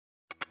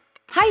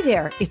Hi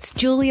there, it's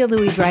Julia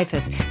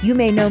Louis-Dreyfus. You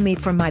may know me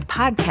from my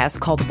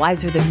podcast called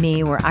Wiser Than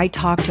Me, where I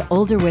talk to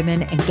older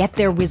women and get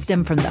their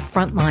wisdom from the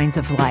front lines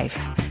of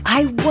life.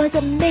 I was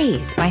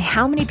amazed by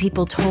how many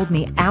people told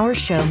me our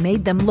show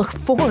made them look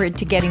forward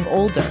to getting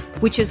older,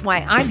 which is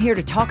why I'm here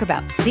to talk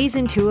about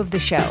Season 2 of the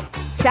show.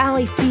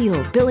 Sally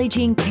Field, Billie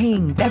Jean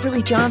King,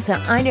 Beverly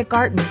Johnson, Ina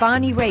Garten,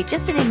 Bonnie Raitt,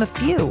 just to name a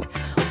few.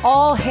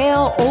 All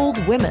hail old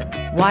women.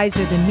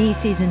 Wiser Than Me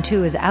Season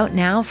 2 is out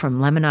now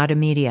from Lemonada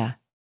Media.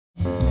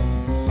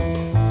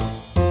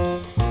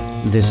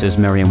 This is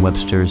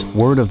Merriam-Webster's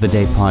Word of the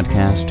Day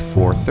podcast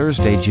for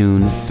Thursday,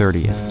 June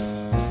 30th.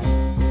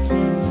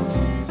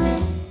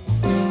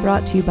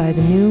 Brought to you by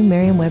the new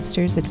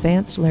Merriam-Webster's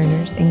Advanced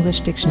Learners English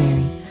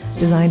Dictionary,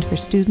 designed for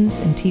students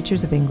and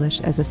teachers of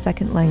English as a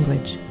second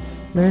language.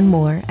 Learn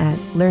more at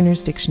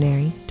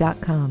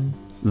learnersdictionary.com.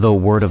 The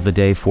word of the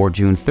day for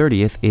June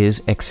 30th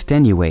is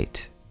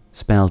extenuate,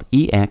 spelled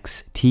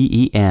E-X-T-E-N-U-A-T-E.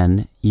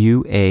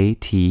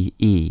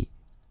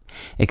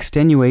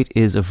 Extenuate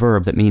is a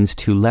verb that means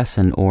to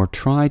lessen or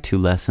try to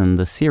lessen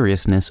the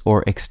seriousness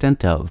or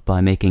extent of by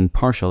making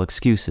partial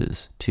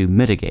excuses, to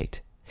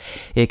mitigate.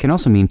 It can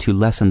also mean to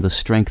lessen the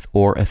strength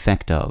or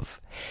effect of.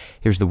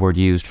 Here's the word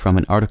used from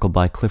an article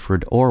by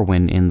Clifford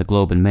Orwin in the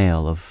Globe and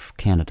Mail of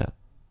Canada.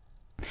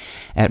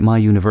 At my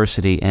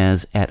university,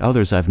 as at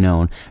others I've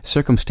known,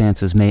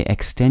 circumstances may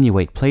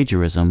extenuate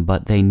plagiarism,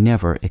 but they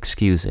never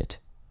excuse it.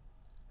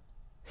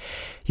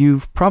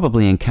 You've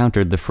probably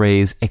encountered the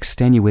phrase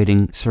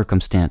extenuating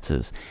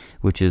circumstances,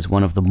 which is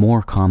one of the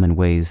more common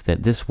ways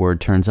that this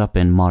word turns up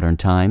in modern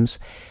times.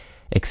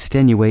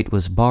 Extenuate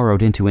was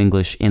borrowed into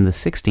English in the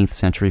 16th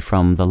century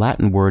from the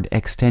Latin word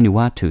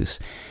extenuatus,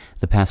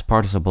 the past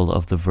participle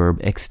of the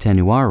verb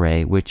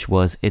extenuare, which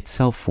was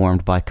itself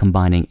formed by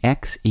combining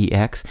ex,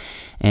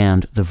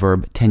 and the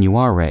verb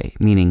tenuare,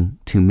 meaning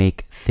to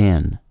make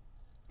thin.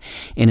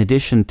 In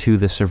addition to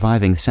the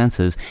surviving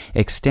senses,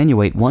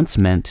 extenuate once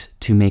meant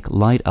to make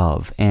light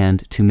of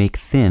and to make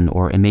thin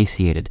or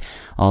emaciated,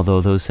 although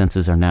those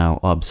senses are now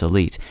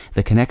obsolete.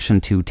 The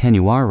connection to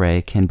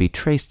tenuare can be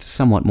traced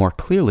somewhat more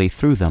clearly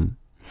through them.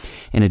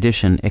 In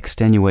addition,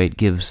 extenuate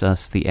gives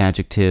us the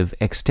adjective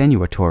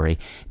extenuatory,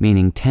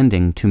 meaning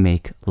tending to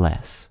make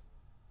less.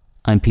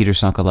 I'm Peter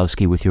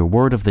Sokolowski with your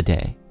Word of the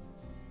Day.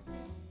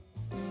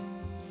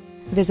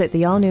 Visit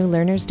the all-new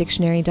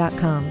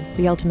learnersdictionary.com,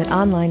 the ultimate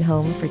online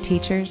home for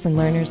teachers and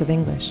learners of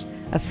English.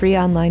 A free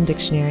online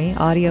dictionary,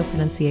 audio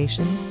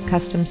pronunciations,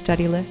 custom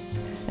study lists,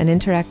 and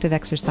interactive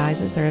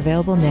exercises are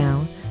available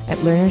now at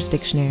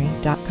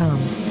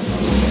learnersdictionary.com.